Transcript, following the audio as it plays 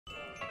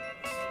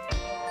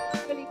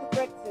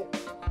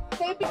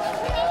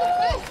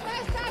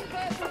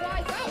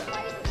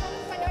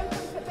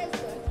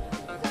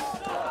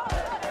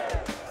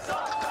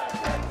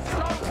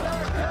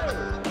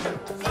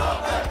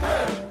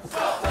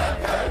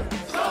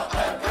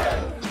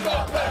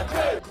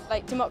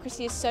Like,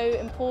 democracy is so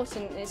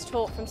important and it's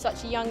taught from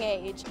such a young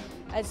age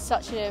as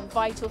such a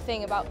vital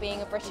thing about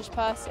being a British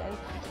person,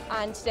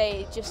 and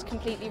today it just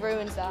completely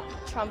ruins that,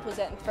 tramples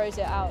it and throws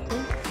it out.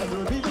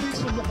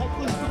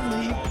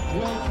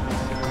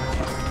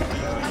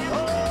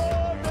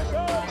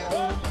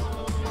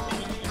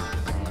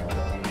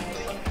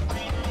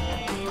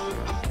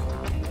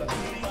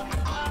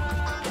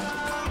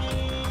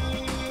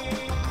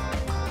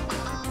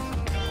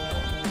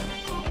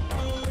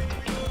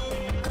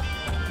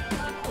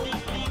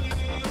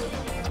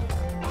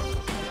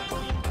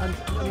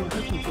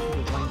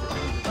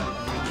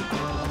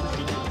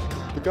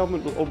 The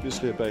government will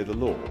obviously obey the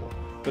law,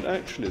 but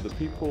actually the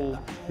people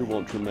who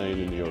want to remain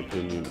in the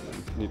European Union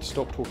need to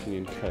stop talking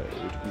in code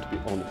and to be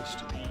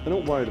honest. They're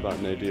not worried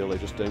about no deal, they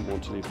just don't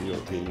want to leave the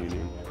European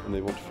Union, and they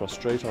want to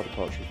frustrate our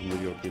departure from the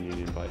European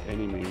Union by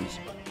any means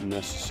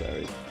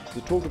necessary.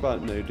 The talk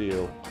about no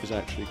deal is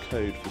actually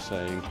code for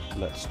saying,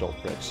 let's stop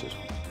Brexit.